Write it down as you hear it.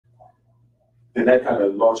then that kind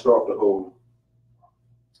of launched off the whole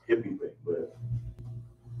hippie thing. But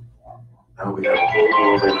now we have a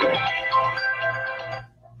whole thing.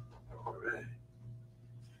 All right.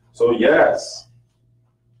 So yes.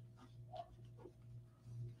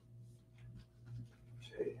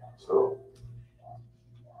 Okay. So.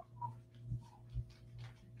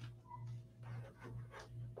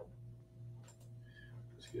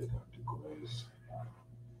 Let's get Dr. Glaze.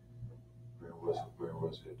 Where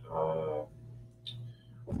was it?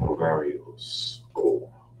 Ovarios. Oh.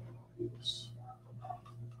 Yes.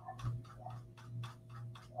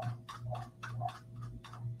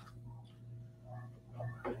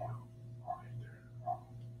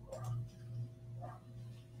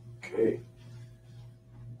 Okay.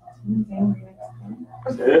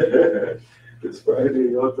 It's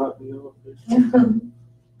Friday. Y'all drop me off.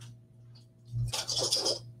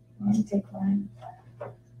 I'll take mine.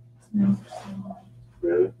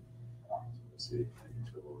 Really? Let's see. I need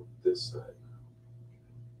to go this side.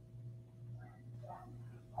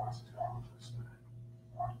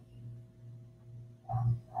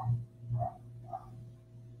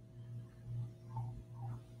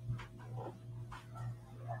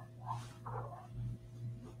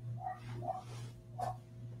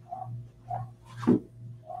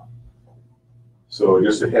 So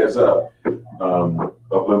just a heads up,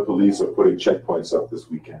 Upland Police are putting checkpoints up this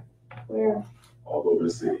weekend. Where? All over the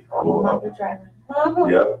city. All over. Driving.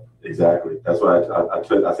 Yep, exactly. That's why I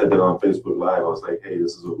said that on Facebook Live. I was like, hey,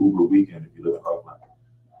 this is an Uber weekend if you live in Upland.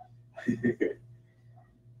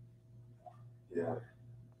 Yeah.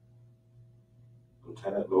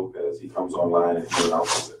 Lieutenant Lopez, he comes online and he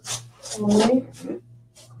announces it. Really? Mm-hmm.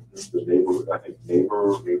 The neighborhood, I think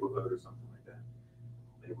neighborhood or something like that.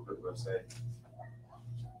 Neighborhood website.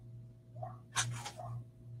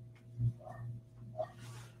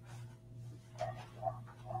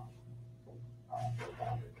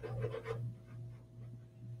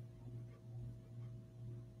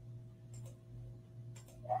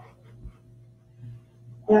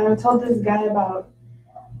 Yeah, I told this guy about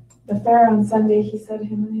the fair on Sunday. He said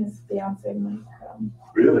him and his fiance might come.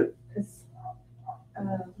 Really? Because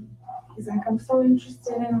he's like, I'm so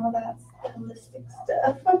interested in all that holistic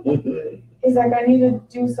stuff. He's like, I need to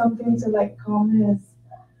do something to like calm his,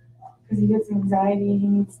 because he gets anxiety. He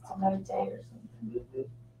needs to meditate or something.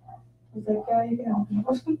 I was like, yeah, you can help me.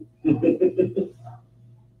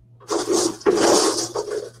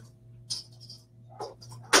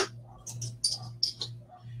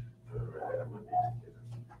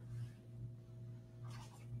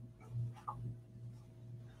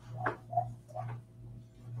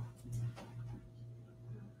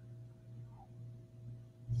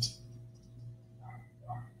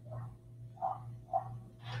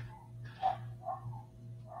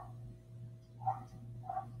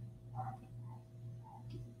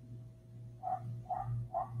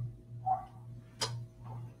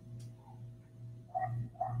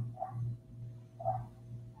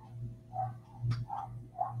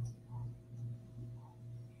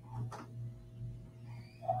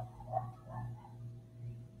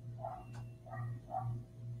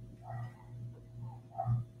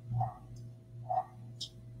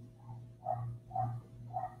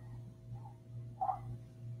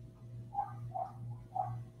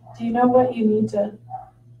 Do you know what you need to,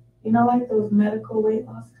 like those medical weight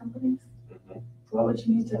loss companies? Mm-hmm. What would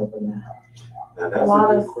you need to open that? Now that's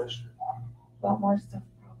a good question. A lot more stuff,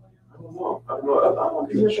 probably. I don't know.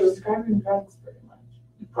 Because you're prescribing drugs pretty much.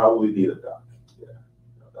 You probably need a doctor. Yeah,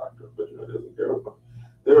 a doctor, but it doesn't care about.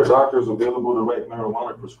 There are doctors available to write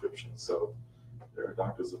marijuana prescriptions, so there are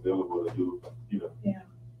doctors available to do, Yeah.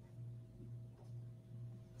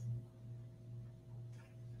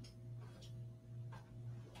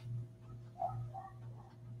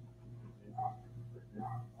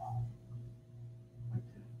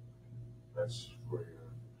 That's where your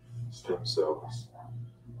stem cells.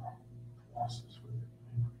 This is where your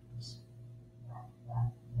pancreas.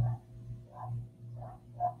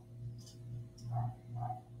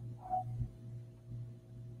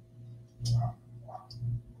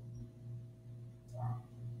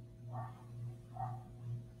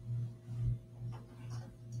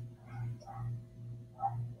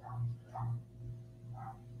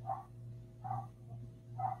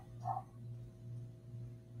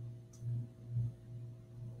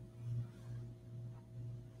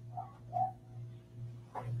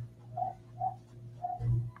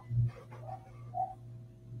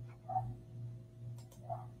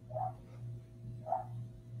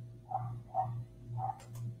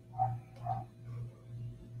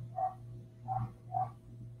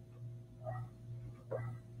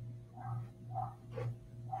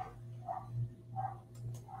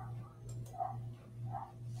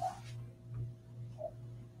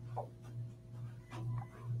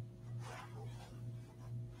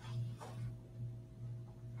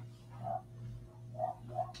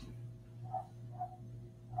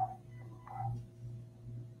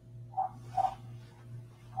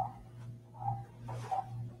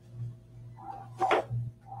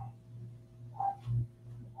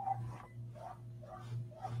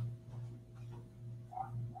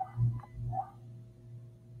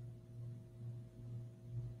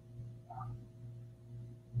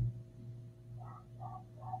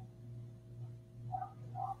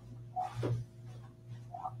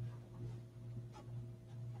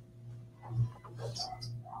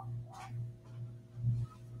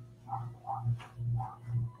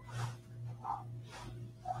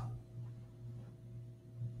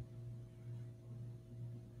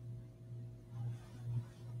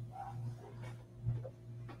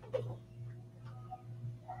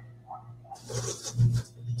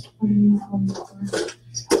 What are these ones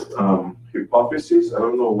for? Hypophysis. I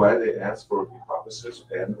don't know why they ask for hypophysis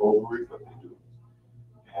and ovary, but they do.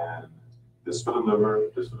 And this for the liver,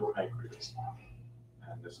 this for the pancreas.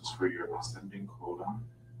 And this is for your ascending colon. On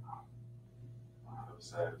the other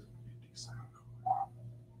side is your descending colon.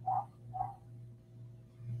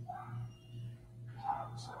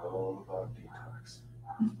 It's all about detox.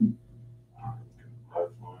 Blood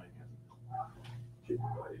flowing and get your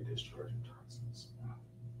body discharging toxins.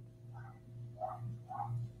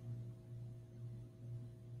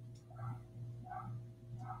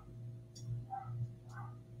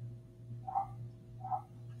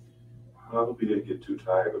 I hope you didn't get too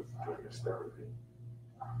tired of doing this therapy.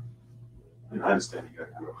 I understand you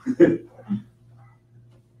gotta go.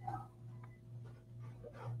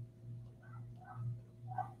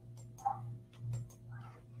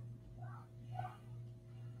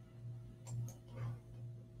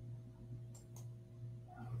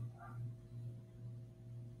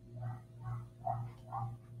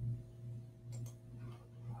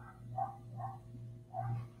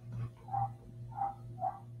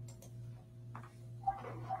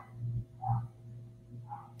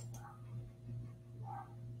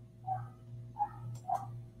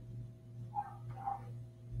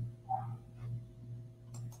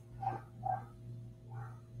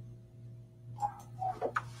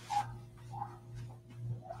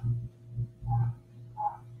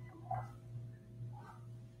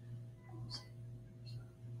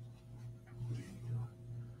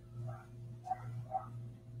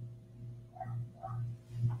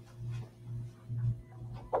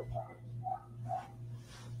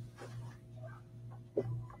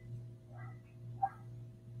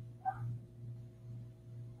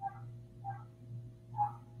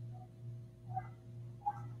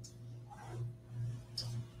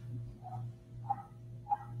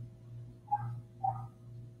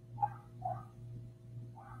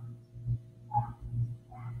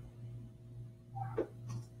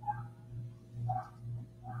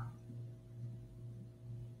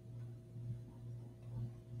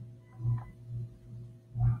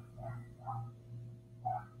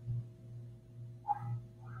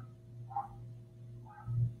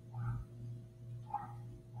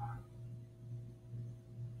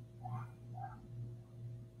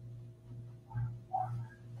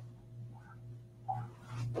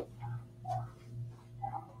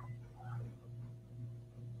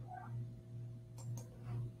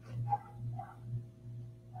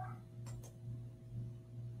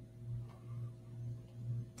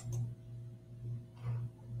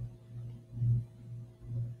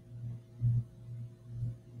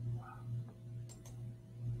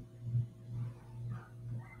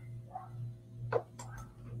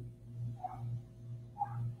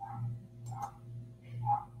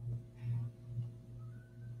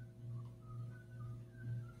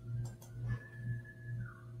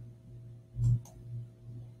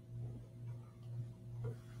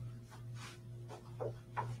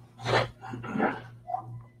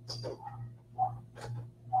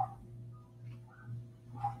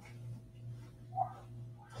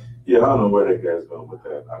 Yeah, I don't know where that guy's going with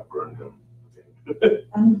that. I burned him. What are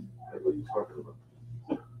you talking about?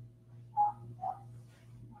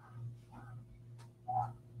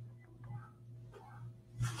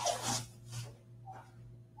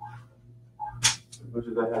 As much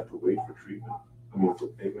as I have to wait for treatment, for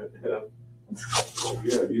payment,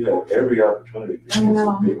 yeah, you had every opportunity to get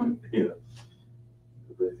some payment, if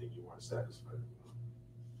anything you weren't satisfied with.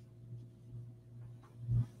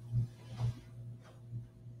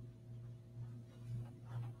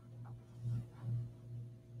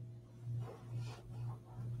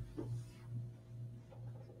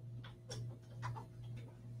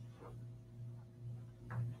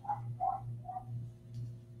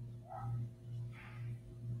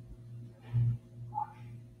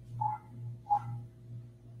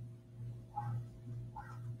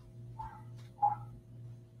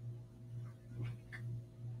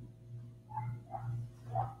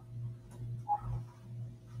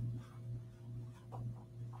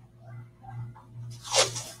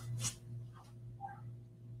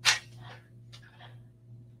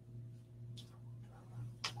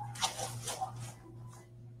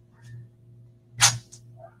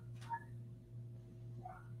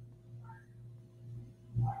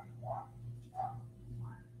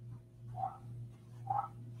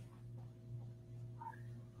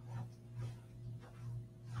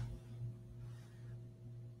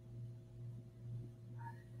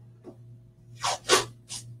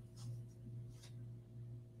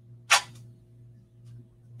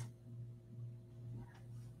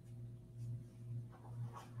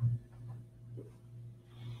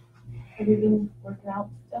 Have you been working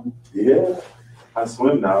out still? Yeah, I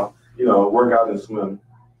swim now. You know, work out and swim.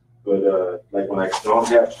 But like when I don't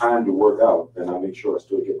have time to work out, then I make sure I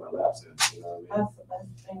still get my laps in. You know what I mean? That's the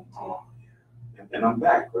best thing too. And I'm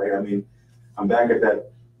back, right? I mean, I'm back at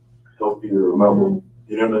that healthier level.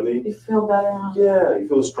 You know what I mean? You feel better. Huh? Yeah, you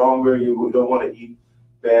feel stronger. You don't want to eat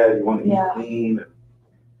bad. You want to eat clean. And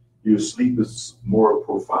your sleep is more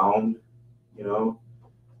profound, you know,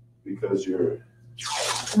 because you're.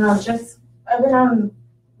 No, I've been on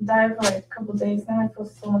diet for like a couple of days now. I feel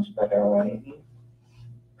so much better already.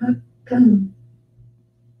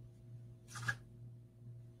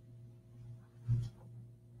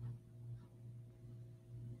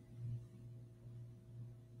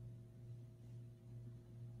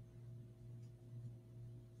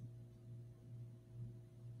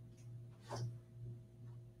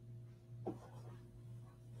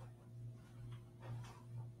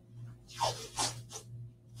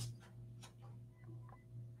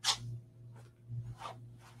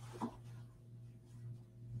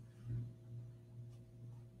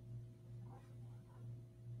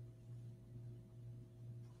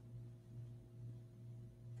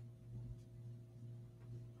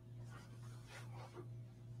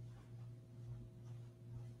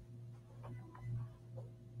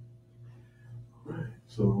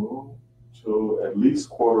 So at least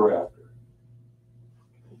quarter after.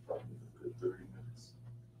 Probably a good 30 minutes.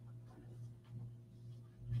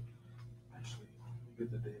 Actually, let me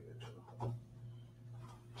get the David.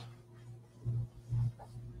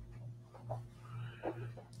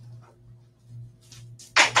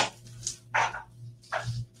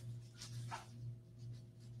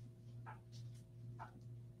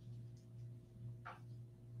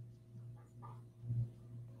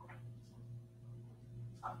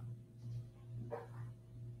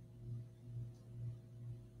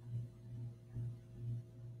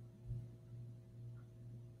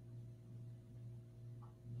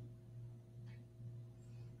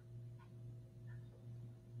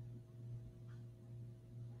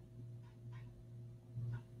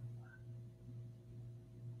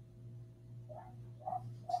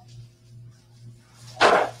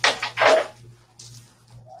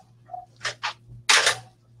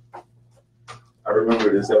 I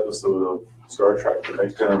remember this episode of Star Trek: The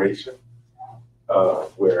Next Generation,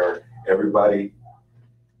 where everybody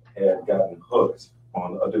had gotten hooked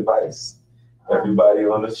on a device. Everybody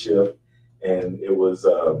on the ship, and it was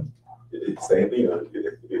same thing.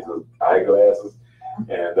 It was eyeglasses,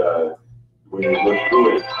 and when you look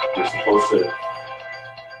through it, you're supposed to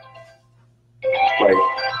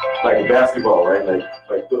like a basketball, right?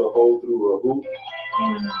 Like put a hole through a hoop,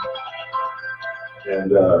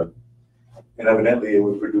 and evidently it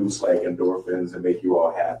would produce like endorphins and make you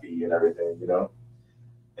all happy and everything, you know.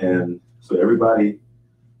 And so everybody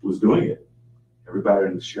was doing it, everybody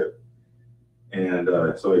in the ship, and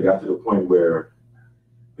so it got to the point where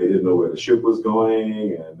they didn't know where the ship was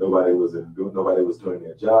going, and nobody was doing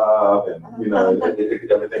their job, and you know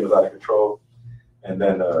everything was out of control. And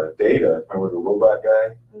then Data, remember the robot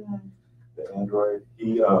guy, the android,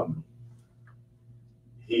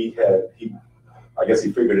 I guess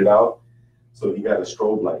he figured it out, so he got a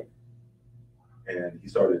strobe light, and he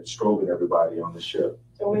started strobing everybody on the ship.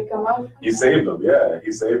 To wake them up? He saved them, yeah.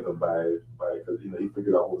 He saved them by because he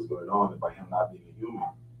figured out what was going on, and by him not being a human,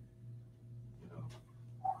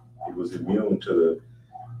 he was immune to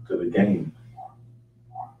the game.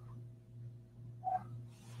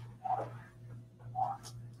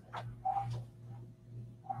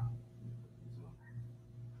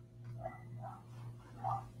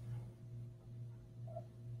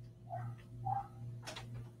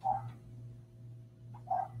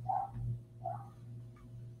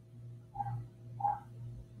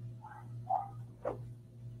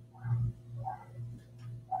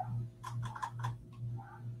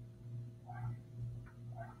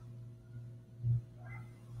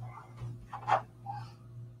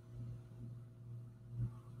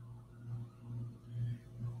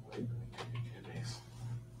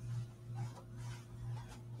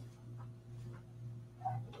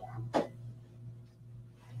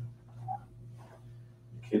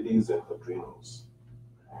 Kidneys and adrenals.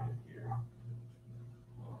 Right here.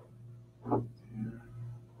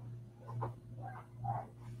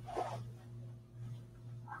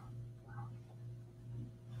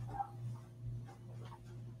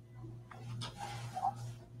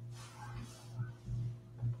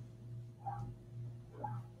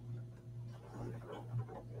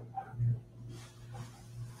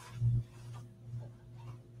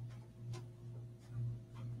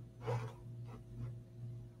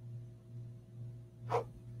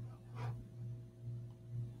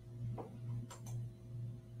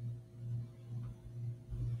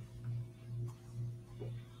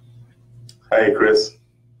 Hi, Chris.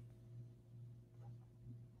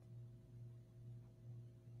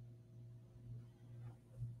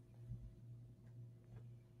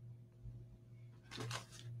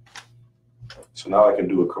 So now I can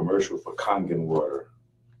do a commercial for Kangen water.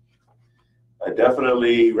 I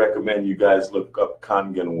definitely recommend you guys look up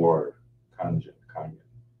Kangen water. Kangen.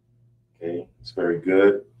 Okay, it's very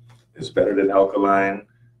good. It's better than alkaline.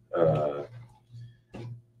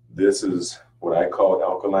 This is what I call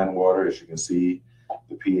alkaline water. As you can see,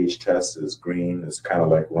 the pH test is green. It's kind of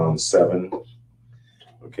like around 7.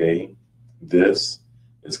 Okay, this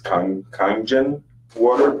is Kangen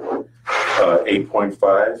water,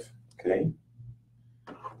 8.5. Okay,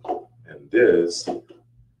 and this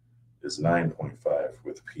is 9.5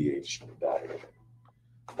 with pH diet.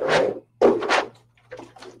 All right.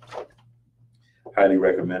 Highly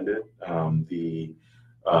recommended. The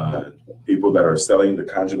people that are selling the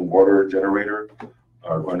Kangen water generator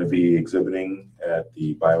are going to be exhibiting at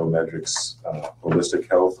the BiomedRx Holistic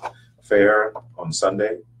Health Fair on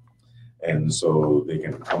Sunday. And so they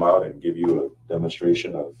can come out and give you a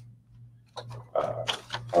demonstration of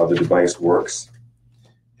how the device works.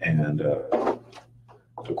 And the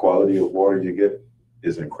quality of water you get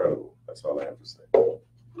is incredible. That's all I have to say.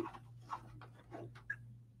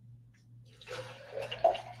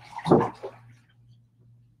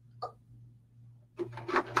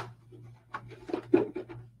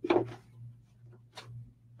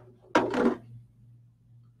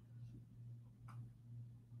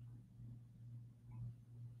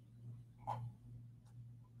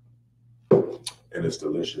 And it's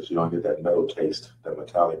delicious. You don't get that metal taste, that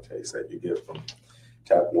metallic taste that you get from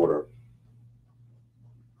tap water.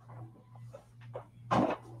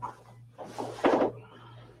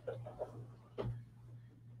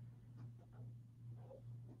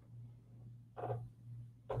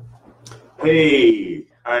 Hey,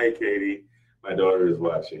 hi, Katie. My daughter is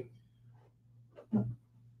watching.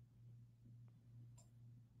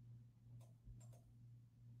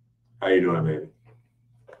 How you doing, baby?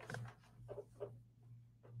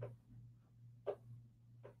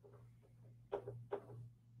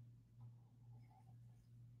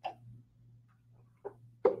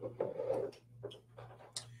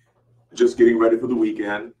 Just getting ready for the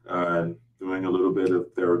weekend, doing a little bit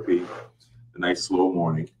of therapy, a nice slow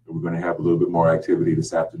morning. We're going to have a little bit more activity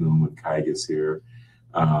this afternoon when Kai gets here.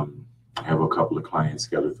 I have a couple of clients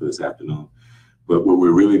scheduled for this afternoon. But what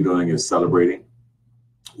we're really doing is celebrating.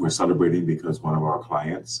 We're celebrating because one of our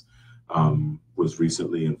clients was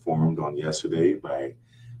recently informed on yesterday by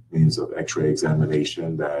means of x-ray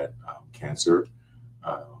examination that cancer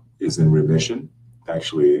is in remission.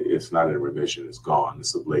 Actually, it's not in remission, it's gone,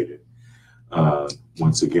 it's ablated.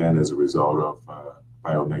 Once again, as a result of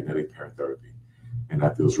biomagnetic pair therapy. And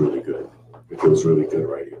that feels really good. It feels really good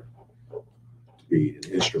right here to be an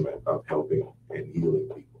instrument of helping and healing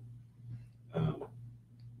people.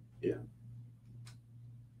 Yeah.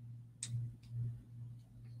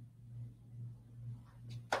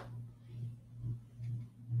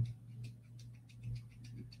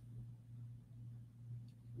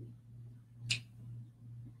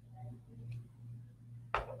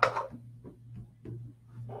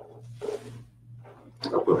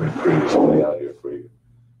 I'll put my pretty display out here for you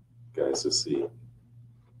guys to see.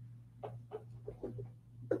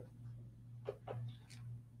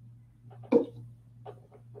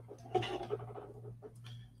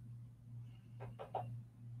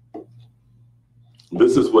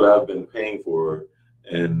 This is what I've been paying for,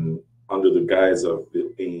 and under the guise of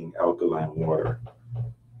it being alkaline water.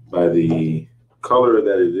 By the color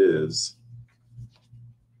that it is,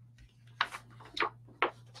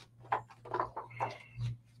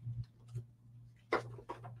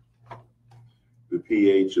 the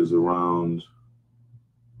pH is around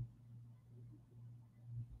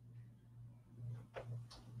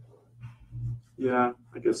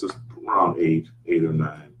I guess it's around 8 or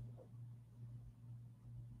 9.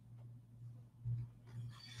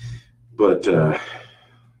 But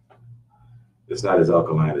it's not as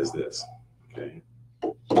alkaline as this, okay?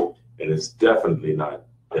 And it's definitely not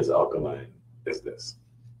as alkaline as this.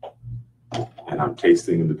 And I'm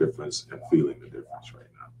tasting the difference and feeling the difference right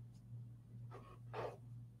now.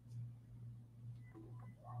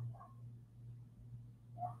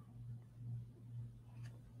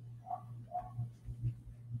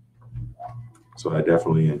 So I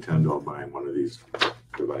definitely intend on buying one of these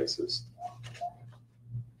devices.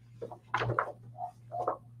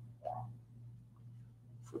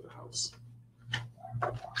 For the house.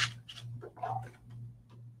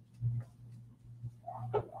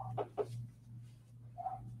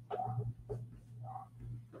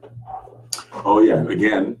 Oh yeah,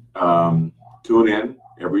 again, tune in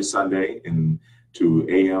every Sunday to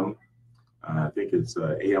AM. I think it's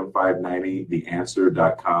AM 590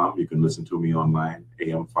 theanswer.com. You can listen to me online,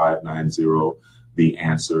 AM 590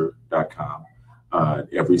 theanswer.com.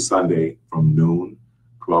 Every Sunday from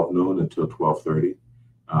 12 noon until 12:30,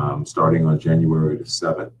 starting on January the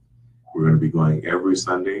 7th. We're going to be going every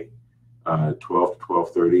Sunday, 12 to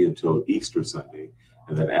 12:30 until Easter Sunday.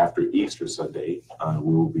 And then after Easter Sunday,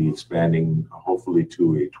 we will be expanding hopefully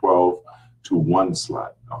to a 12 to 1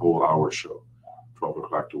 slot, a whole hour show, 12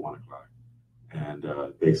 o'clock to 1 o'clock. And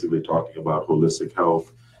basically talking about holistic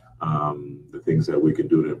health, the things that we can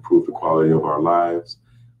do to improve the quality of our lives,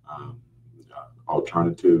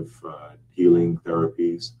 alternative healing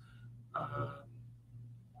therapies,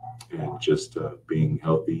 and just being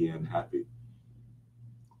healthy and happy.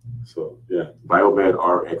 So yeah,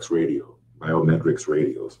 BiomedRx Radio, BiomedRx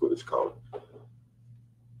Radio is what it's called.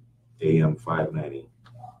 AM 590.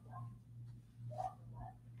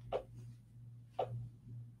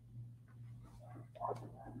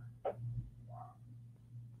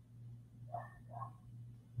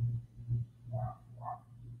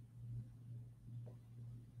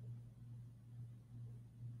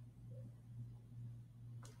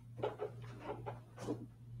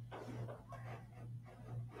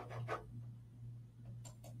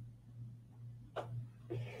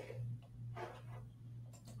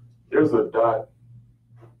 There's a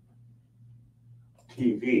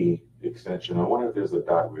 .tv extension. I wonder if there's a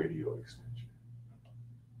 .radio extension.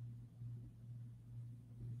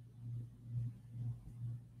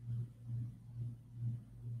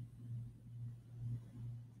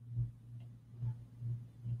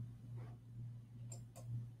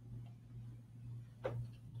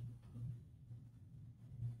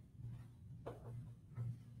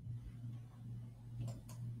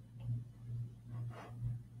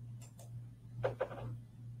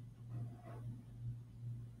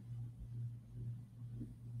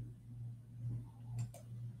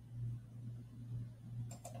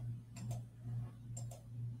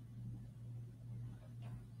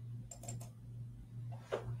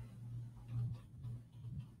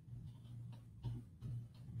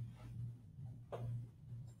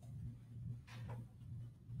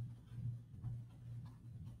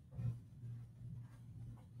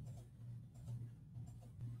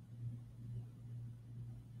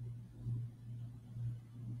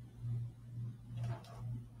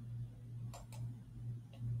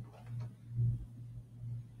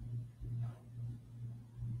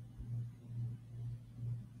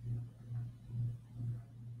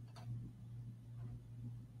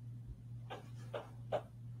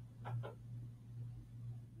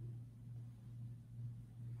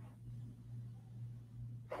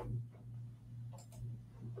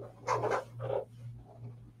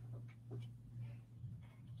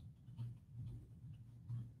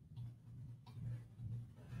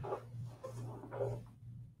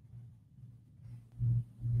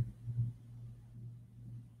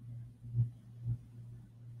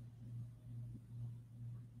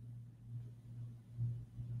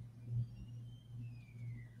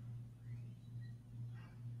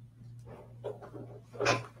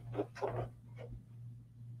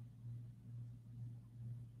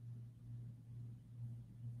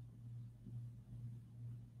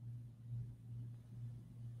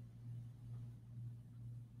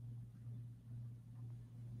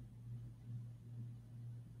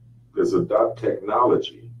 There's a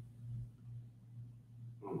 .technology.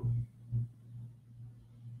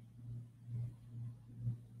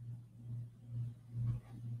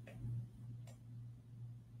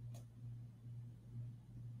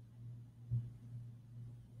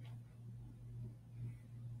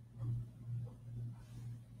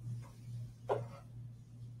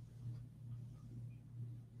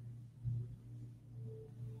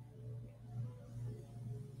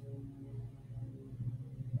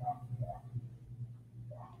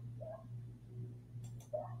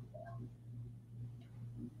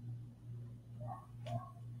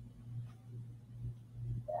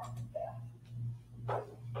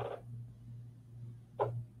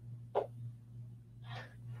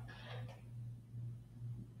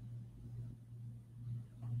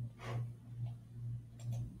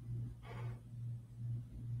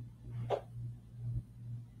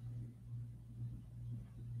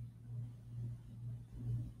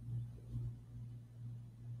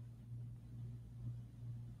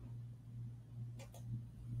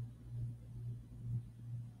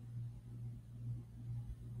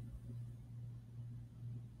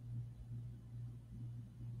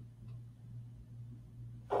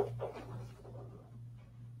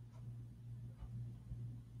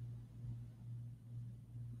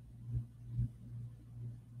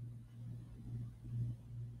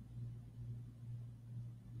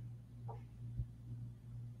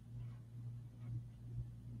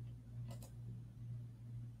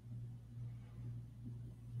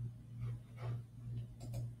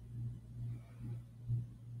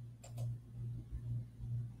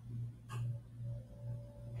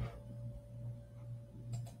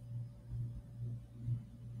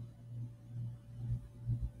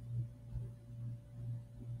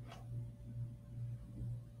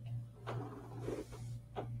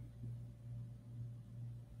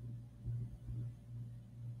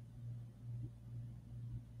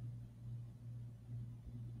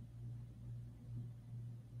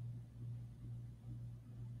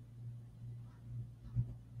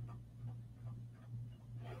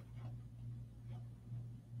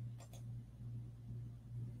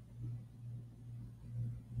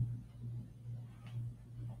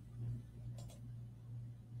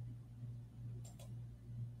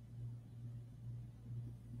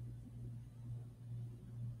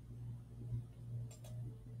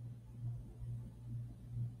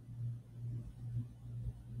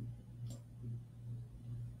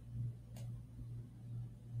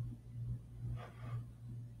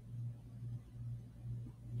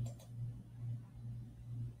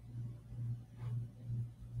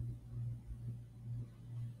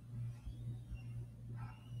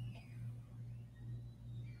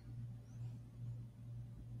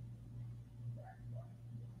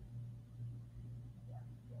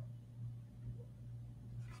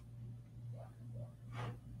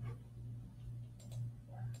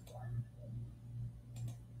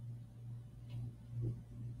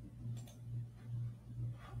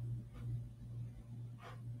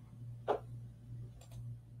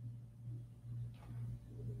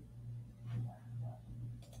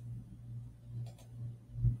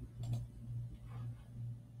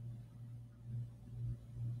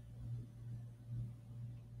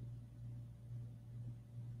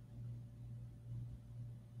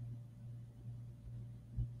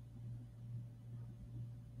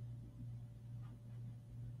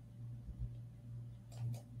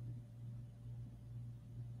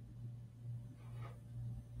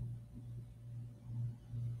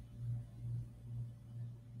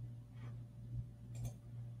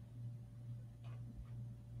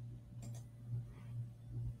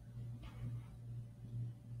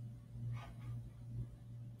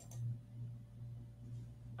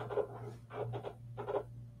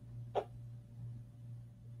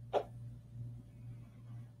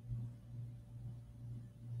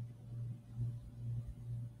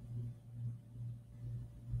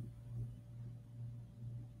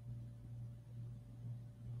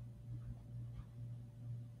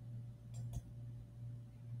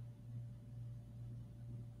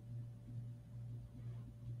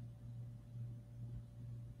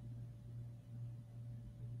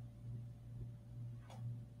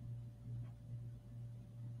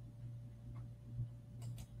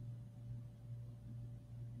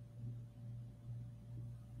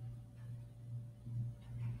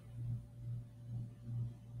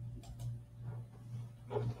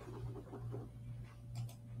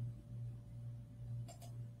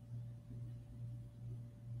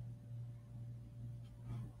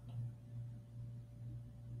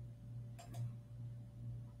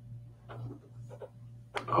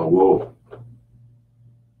 Oh, whoa.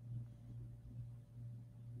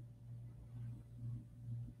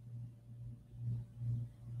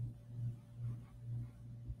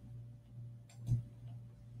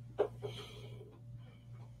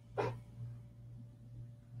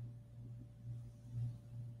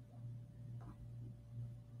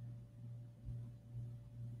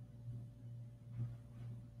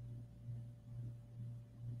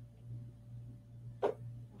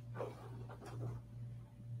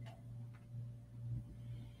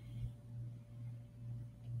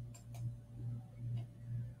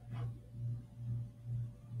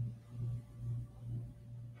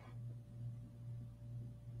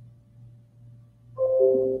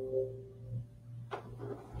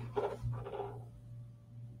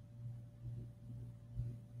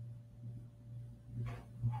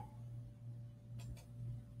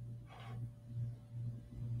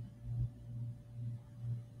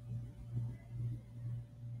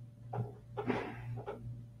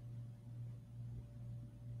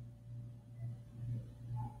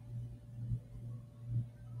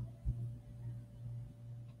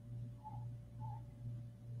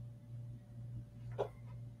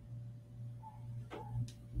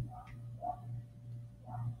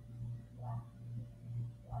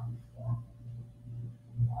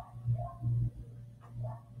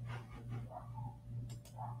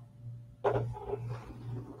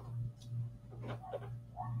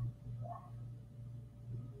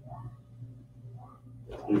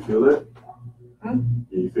 You feel it?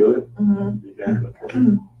 You feel it? Mm-hmm. You can?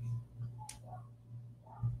 Okay.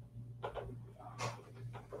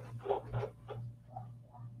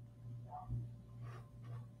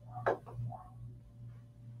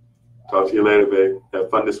 Talk to you later, babe. Have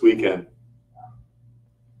fun this weekend.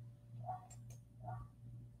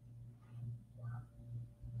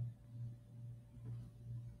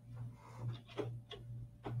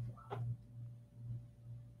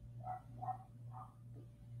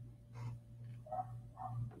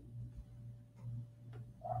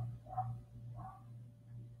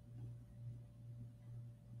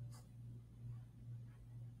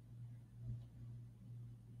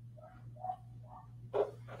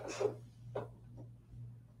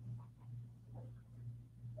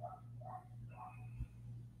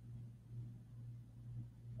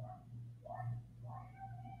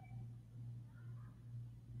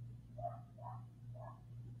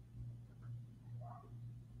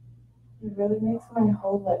 It really makes my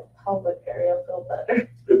whole like pelvic area feel better.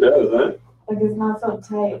 It does, huh? Like it's not so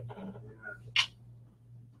tight.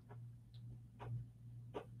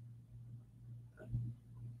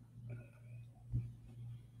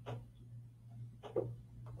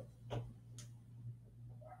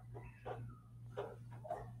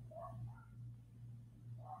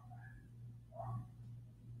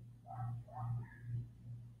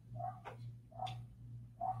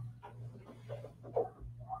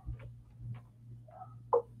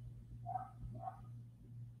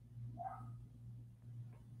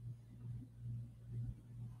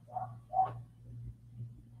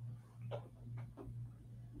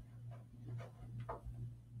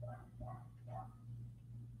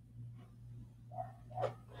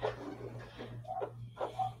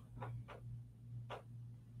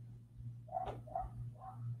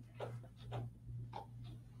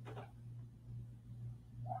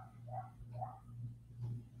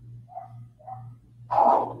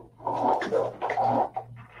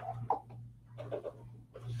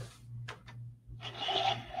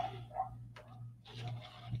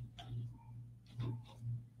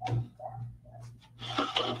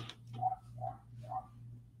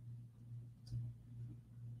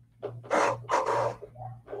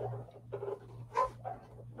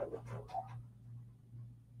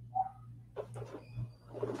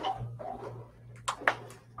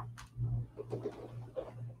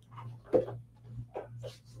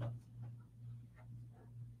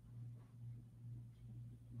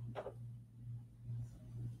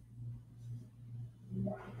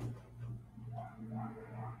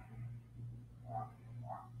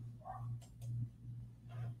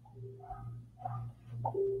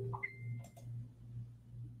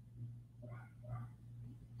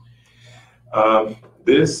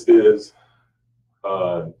 This is,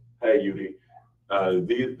 hey, Yudi,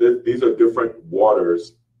 these are different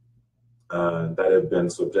waters that have been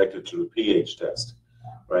subjected to the pH test,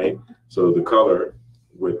 right? So the color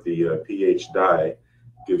with the pH dye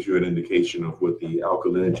gives you an indication of what the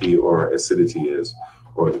alkalinity or acidity is,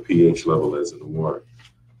 or the pH level is in the water.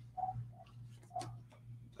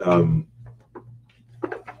 You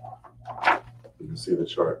can see the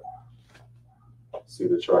chart. See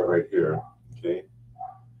the chart right here, okay?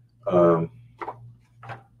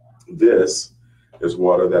 This is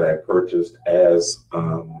water that I purchased as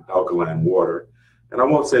alkaline water. And I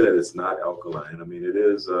won't say that it's not alkaline. I mean, it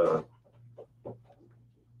is, I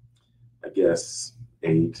guess,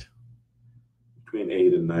 between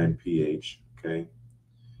 8 and 9 pH, okay?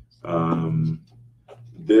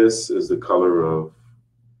 This is the color of,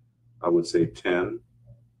 I would say 10,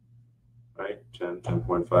 right?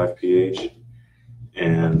 10.5 pH.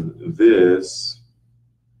 And this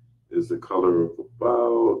is the color of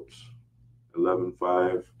about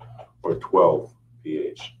 11.5 or 12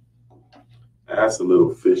 pH. That's a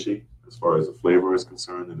little fishy as far as the flavor is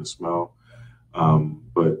concerned and the smell.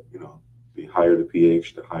 But, you know, the higher the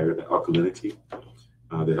pH, the higher the alkalinity,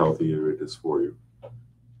 the healthier it is for you.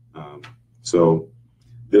 So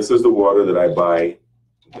this is the water that I buy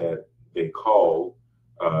that they call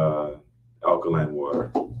alkaline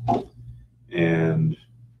water. And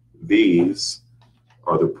these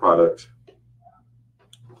are the product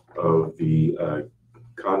of the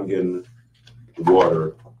Kangen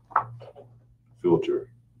water filter,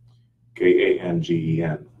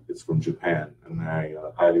 Kangen. It's from Japan, and I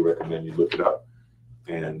highly recommend you look it up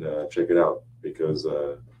and check it out, because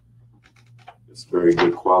it's very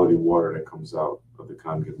good quality water that comes out of the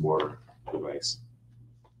Kangen water device.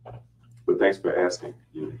 But thanks for asking,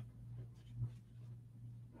 Yuri.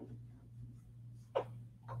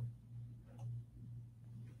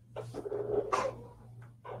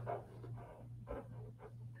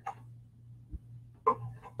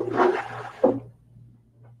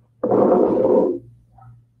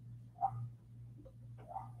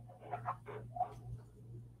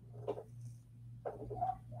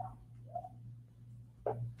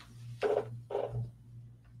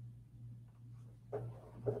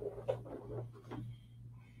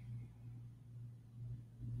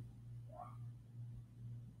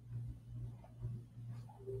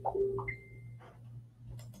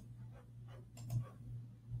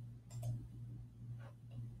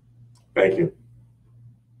 Thank you.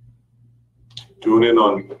 Tune in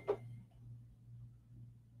on.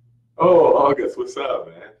 Oh, August, what's up,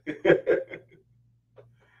 man?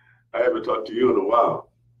 I haven't talked to you in a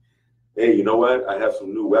while. Hey, you know what? I have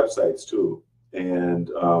some new websites too,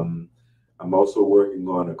 and I'm also working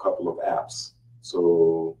on a couple of apps.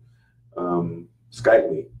 So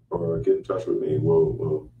Skype me or get in touch with me.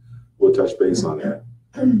 We'll touch base on that.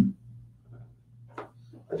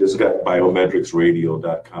 I just got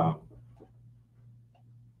BiomedRxRadio.com.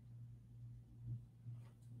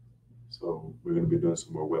 So we're going to be doing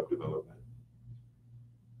some more web development.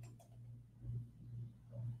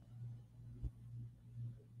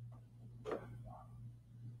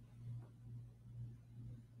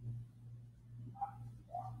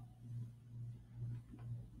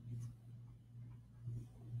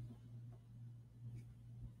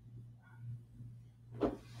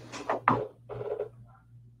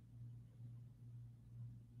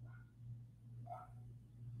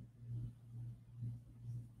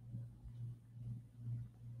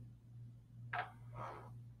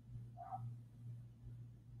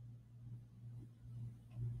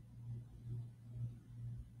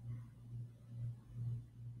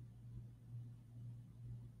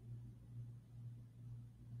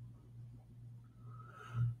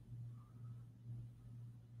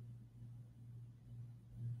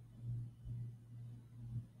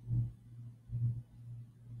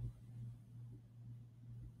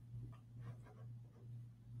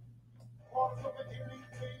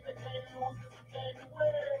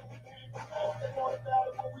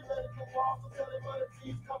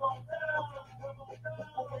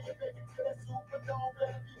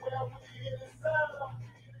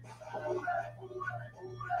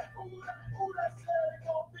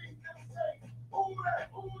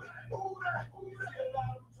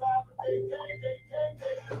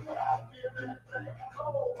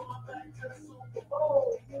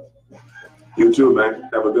 You too, man.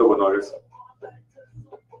 Have a good one, August.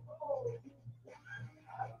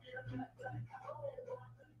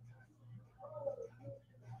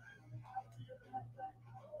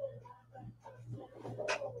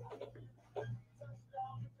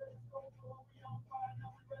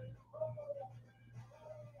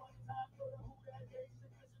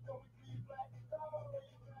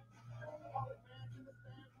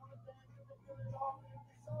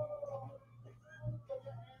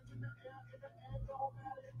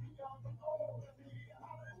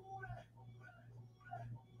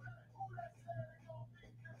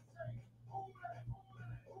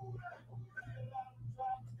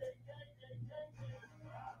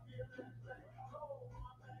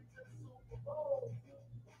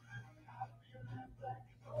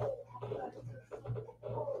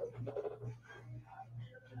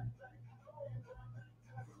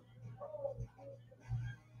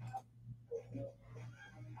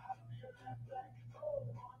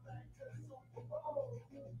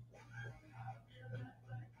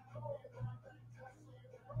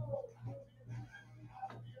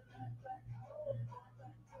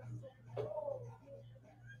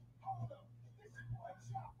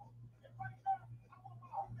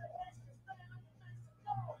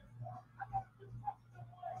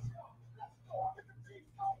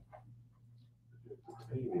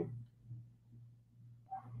 Painting.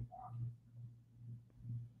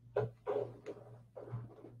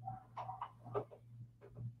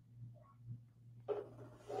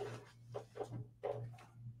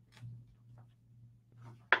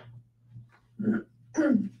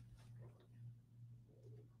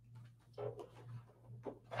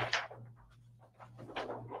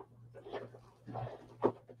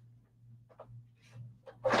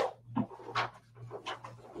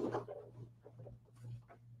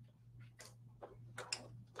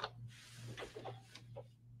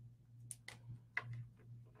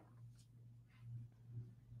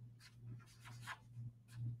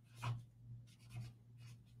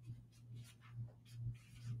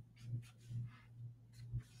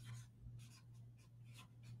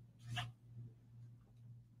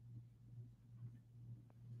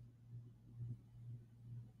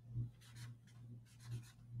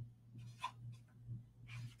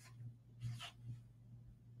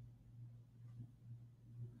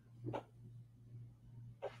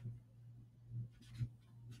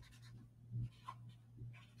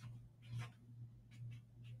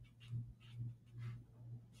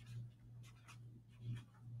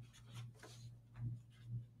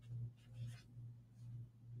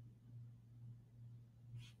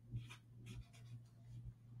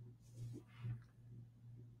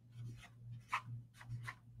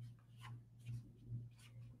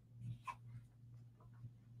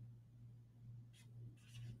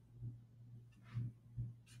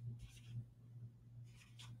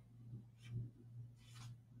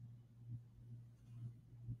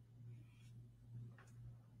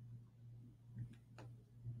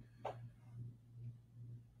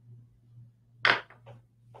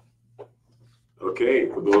 Okay,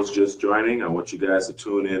 for those just joining, I want you guys to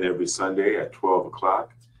tune in every Sunday at 12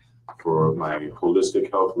 o'clock for my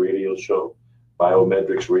holistic health radio show,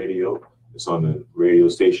 BiomedRx Radio. It's on the radio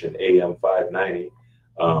station AM 590.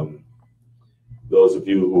 Those of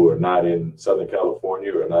you who are not in Southern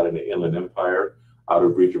California or not in the Inland Empire, out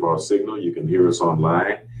of reach of our signal, you can hear us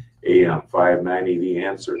online,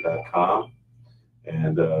 am590theanswer.com.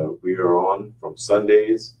 And we are on from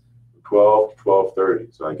Sundays 12 to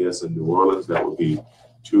 12:30. So I guess in New Orleans, that would be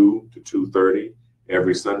 2 to 2:30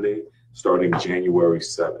 every Sunday, starting January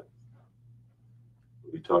 7th.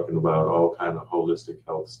 We'll be talking about all kind of holistic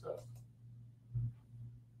health stuff.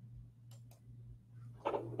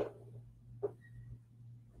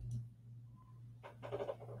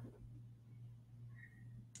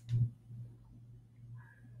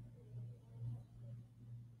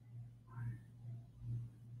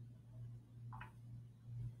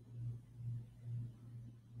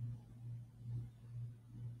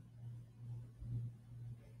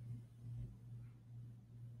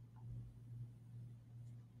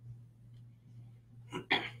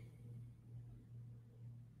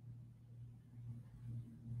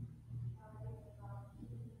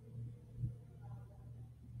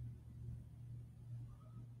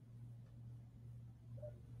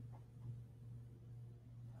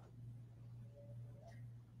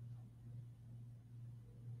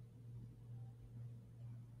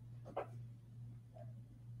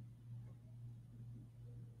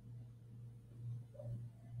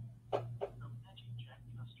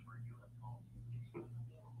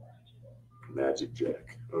 Magic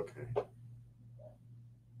Jack, okay.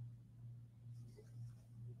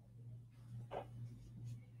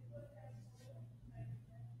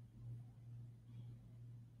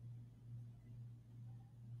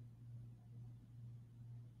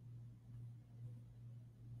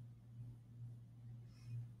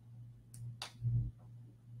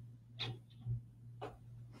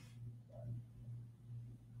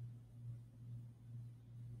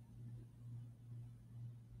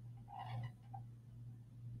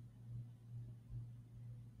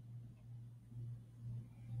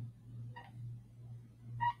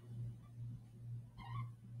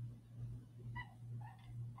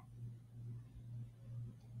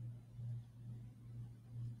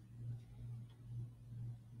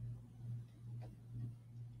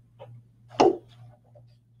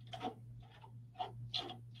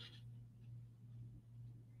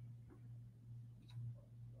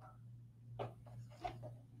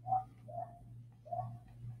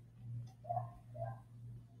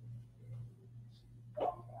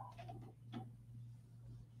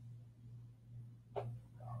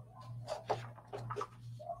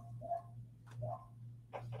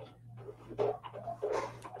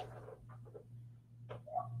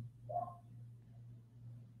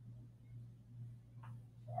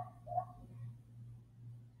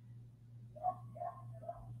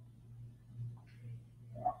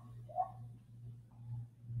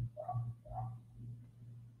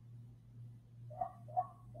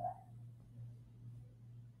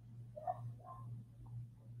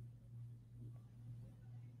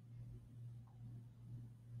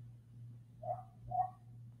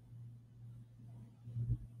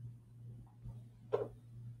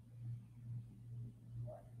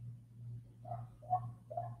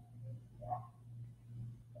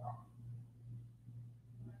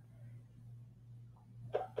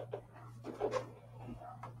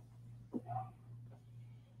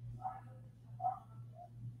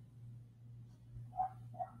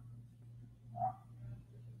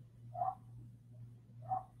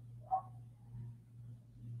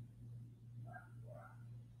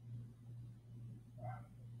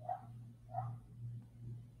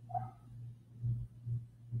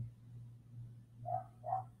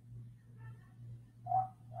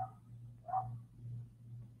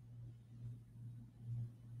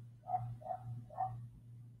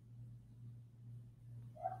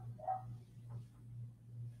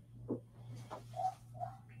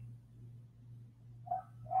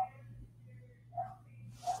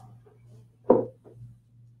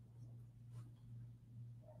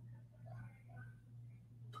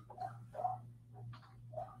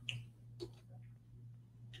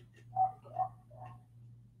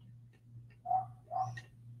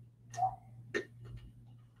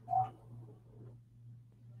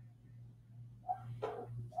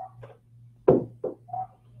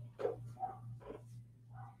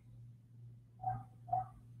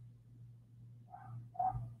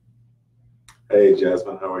 Hey,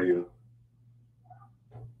 Jasmine, how are you?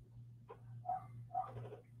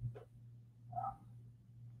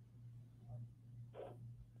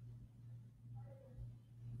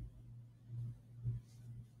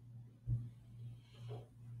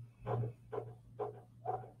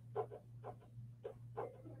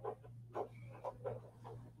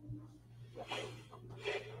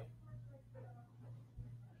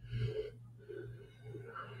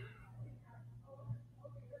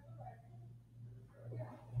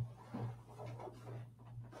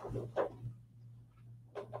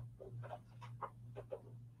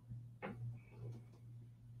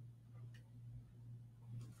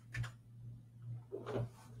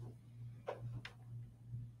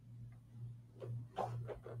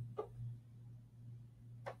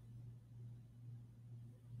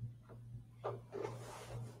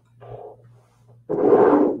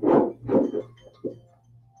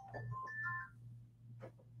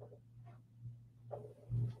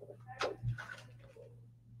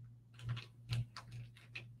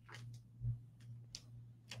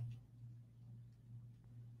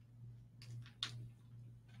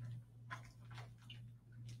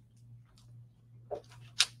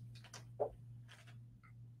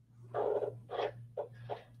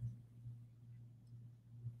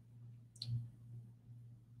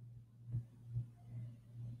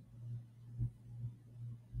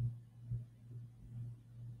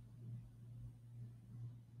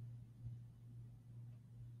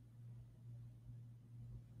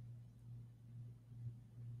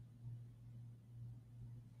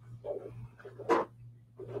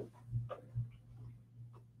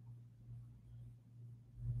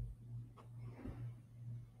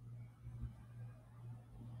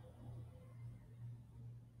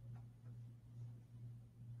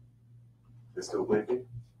 It's still blinking?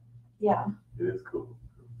 Yeah. It is cool.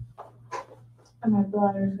 And my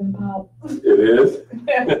bladder's gonna pop. It is?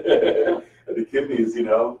 And the kidneys, you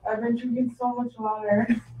know. I've been drinking so much water.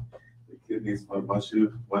 The kidneys, once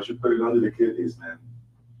you put it under the kidneys, man,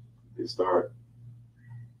 they start.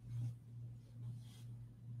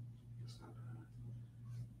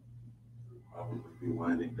 Probably be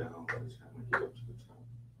winding down by the time we get up to the top.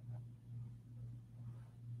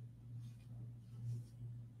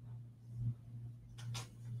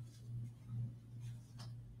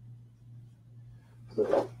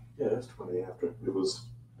 So, yeah, that's 20 after. It was,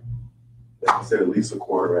 I said at least a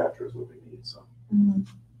quarter after is what we need. So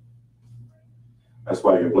that's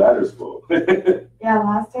why your bladder's full. Yeah,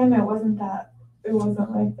 last time it wasn't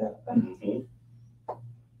like that.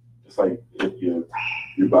 It's like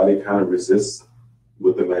your body kind of resists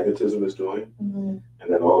what the magnetism is doing, and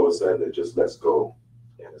then all of a sudden it just lets go,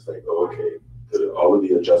 and it's like, oh, okay, all of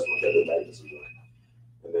the adjustment that the magnets are doing,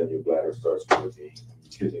 and then your bladder starts working,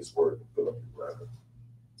 kidneys work, and fill up your bladder.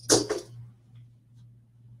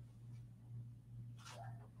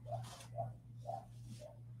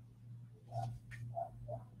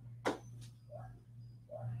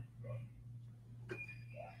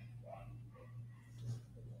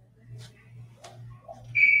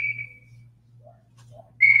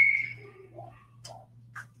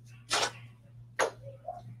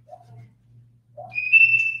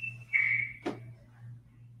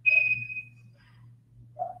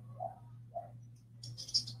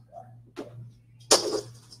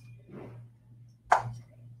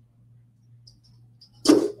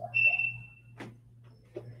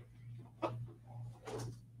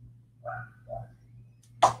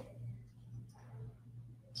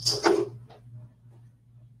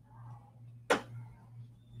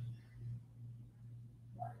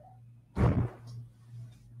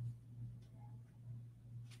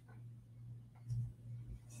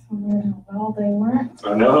 Well, they weren't.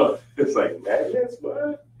 I know. It's like magnets,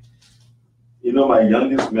 what? You know, my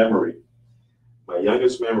youngest memory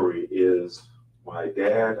is my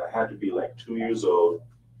dad. I had to be like 2 years old,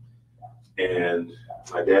 and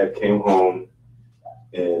my dad came home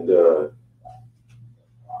and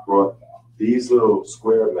brought these little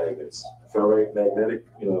square magnets, ferrite magnetic,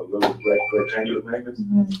 little rectangular magnets,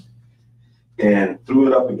 and threw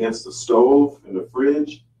it up against the stove in the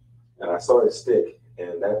fridge, and I saw it stick,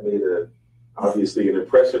 and that made obviously an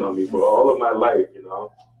impression on me for all of my life,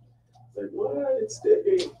 Like, what? It's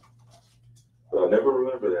sticking. But I'll never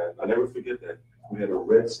remember that. I'll never forget that. We had a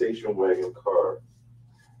red station wagon car.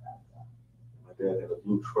 My dad had a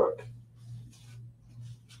blue truck.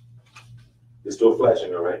 It's still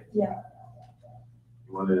flashing, all right? Yeah.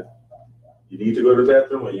 You need to go to the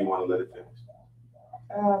bathroom, or you want to let it finish?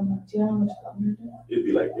 Do you know how much longer it is?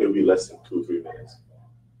 It'd be less than 2 or 3 minutes.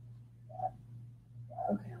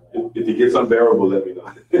 Okay. If it gets unbearable, let me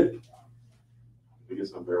know. If it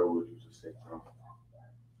gets unbearable, you just take it off.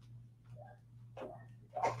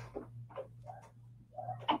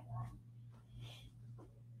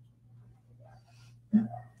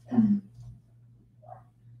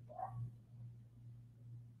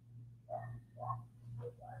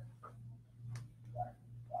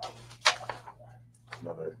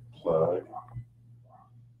 Another plug.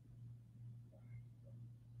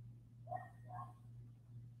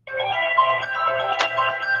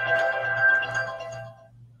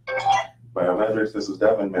 BiomedRx, this is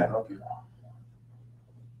Devin, man. Help you.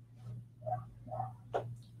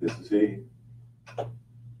 This is he.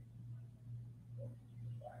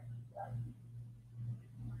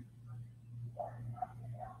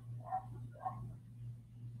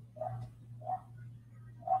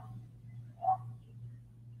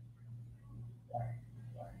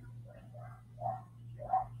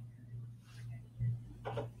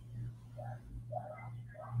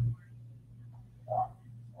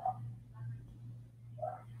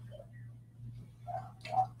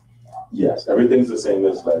 Yes, everything's the same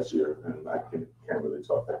as last year, and I can't really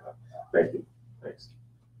talk right now. Thank you. Thanks.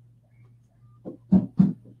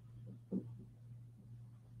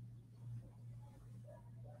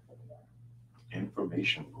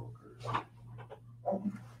 Information brokers.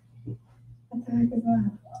 What the heck is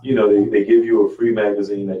that? You know, they give you a free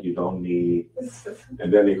magazine that you don't need,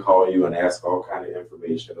 and then they call you and ask all kind of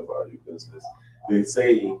information about your business. They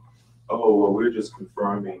say, oh, well, we're just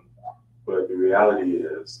confirming, but the reality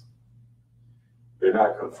is they're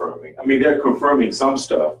not confirming. I mean, they're confirming some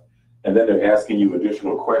stuff, and then they're asking you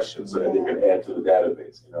additional questions so that they can add to the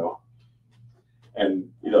database, you know? And,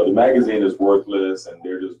 you know, the magazine is worthless, and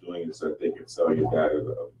they're just doing it so that they can sell your data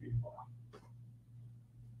to other people.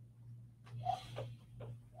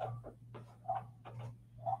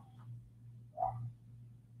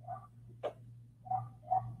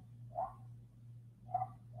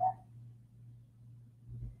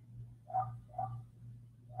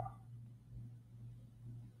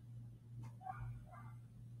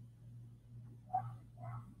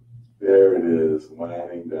 There it is,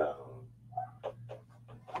 winding down.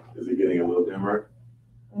 Is it getting a little dimmer?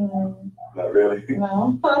 Not really?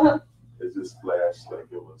 No. It just flashed like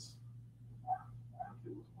it was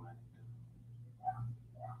winding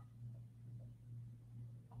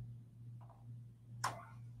down.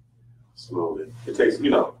 Slowly. It takes, you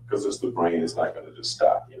know, because it's the brain, it's not going to just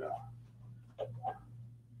stop, you know.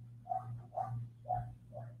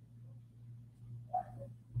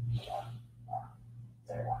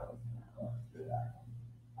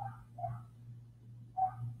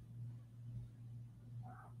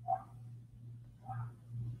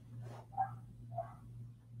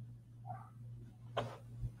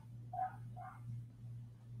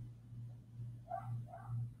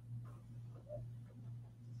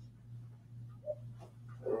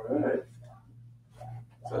 All right.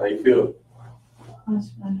 So how you feel? Much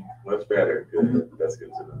better. Much better. Good. That's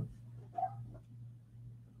good to know.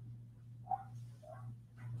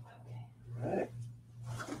 All right.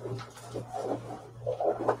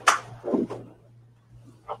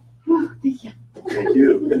 Oh, thank you. Thank you.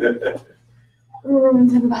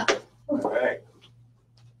 All right.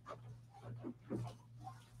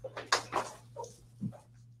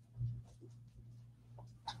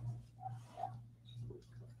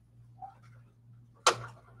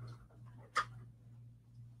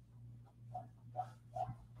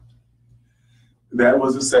 That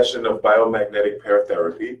was a session of biomagnetic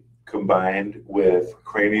paratherapy combined with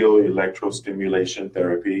cranial electrostimulation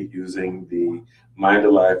therapy using the Mind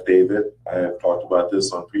Alive David. I have talked about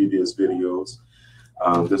this on previous videos.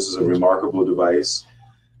 This is a remarkable device.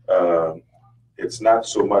 It's not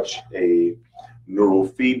so much a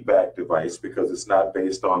neurofeedback device because it's not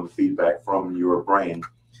based on feedback from your brain.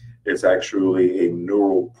 It's actually a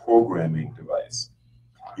neural programming device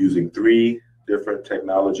using 3 different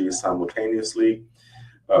technologies simultaneously.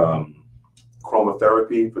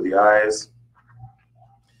 Chromotherapy for the eyes,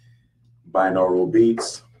 binaural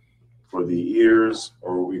beats for the ears,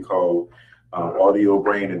 or what we call audio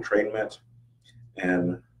brain entrainment,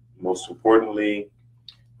 and most importantly,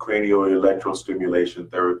 cranial electrostimulation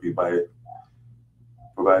therapy by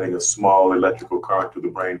providing a small electrical current to the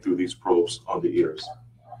brain through these probes on the ears.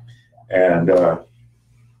 And the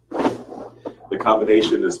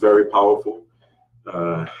combination is very powerful.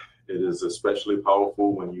 It is especially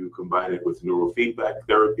powerful when you combine it with neurofeedback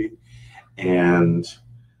therapy, and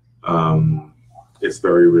it's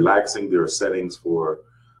very relaxing. There are settings for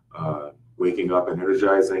waking up and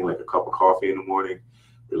energizing, like a cup of coffee in the morning,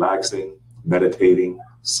 relaxing, meditating,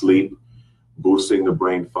 sleep, boosting the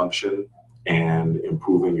brain function, and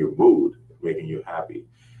improving your mood, making you happy.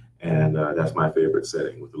 And that's my favorite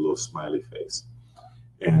setting with a little smiley face.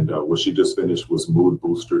 And what she just finished was Mood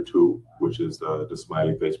Booster 2, which is the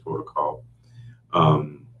smiley face protocol,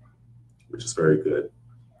 which is very good.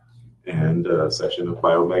 And a session of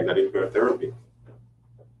biomagnetic therapy.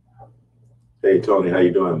 Hey, Tony, how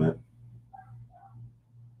you doing, man?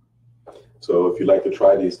 So if you'd like to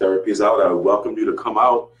try these therapies out, I welcome you to come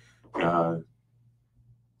out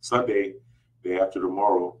Sunday, day after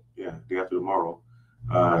tomorrow,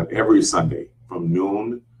 every Sunday from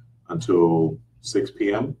noon until 6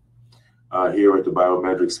 p.m. Here at the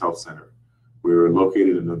BiomedRx Health Center. We're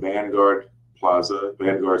located in the Vanguard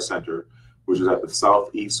Center, which is at the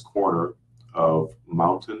southeast corner of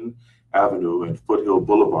Mountain Avenue and Foothill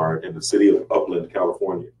Boulevard in the city of Upland,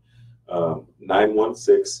 California.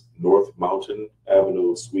 916 North Mountain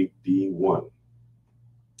Avenue, Suite D1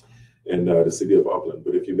 in the city of Upland.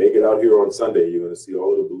 But if you make it out here on Sunday, you're going to see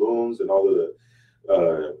all of the balloons and all of the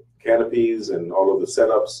canopies and all of the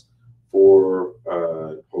setups for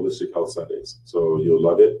Holistic Health Sundays. So you'll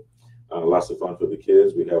love it. Lots of fun for the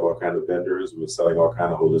kids. We have all kinds of vendors. We're selling all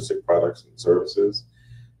kinds of holistic products and services.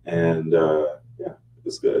 And yeah,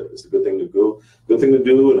 it's good. It's a good thing to do. Good thing to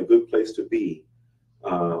do and a good place to be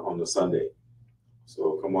on the Sunday.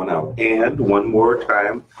 So come on out. And one more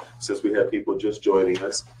time, since we have people just joining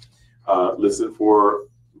us, listen for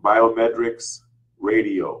BiomedRx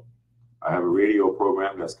Radio. I have a radio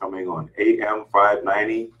program that's coming on AM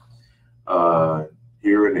 590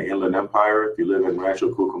 here in the Inland Empire. If you live in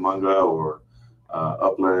Rancho Cucamonga or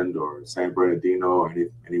Upland or San Bernardino or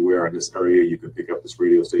anywhere in this area, you can pick up this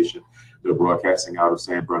radio station. They're broadcasting out of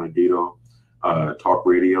San Bernardino, talk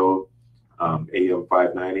radio, AM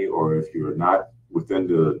 590, or if you're not within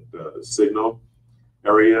the signal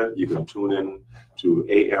area, you can tune in to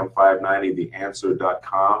AM 590,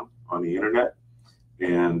 theanswer.com on the internet.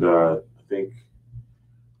 And I think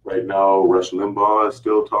right now Rush Limbaugh is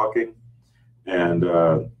still talking. And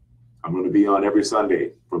I'm going to be on every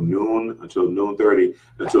Sunday from noon until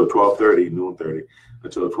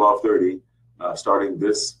 12:30, starting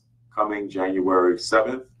this coming January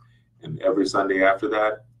 7th, and every Sunday after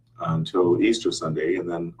that until Easter Sunday. And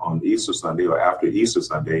then on Easter Sunday or after Easter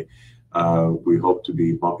Sunday, we hope to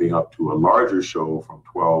be bumping up to a larger show from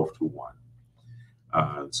 12 to 1.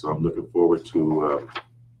 So I'm looking forward to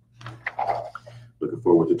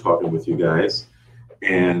talking with you guys.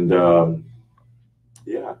 And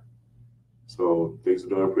yeah, so things are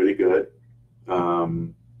doing pretty good.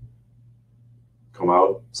 Come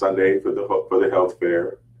out Sunday for the health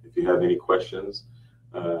fair. If you have any questions,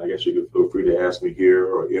 I guess you can feel free to ask me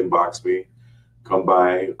here or inbox me. Come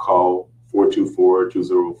by, call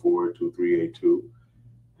 424-204-2382.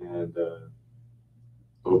 And I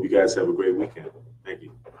hope you guys have a great weekend. Thank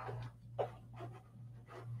you.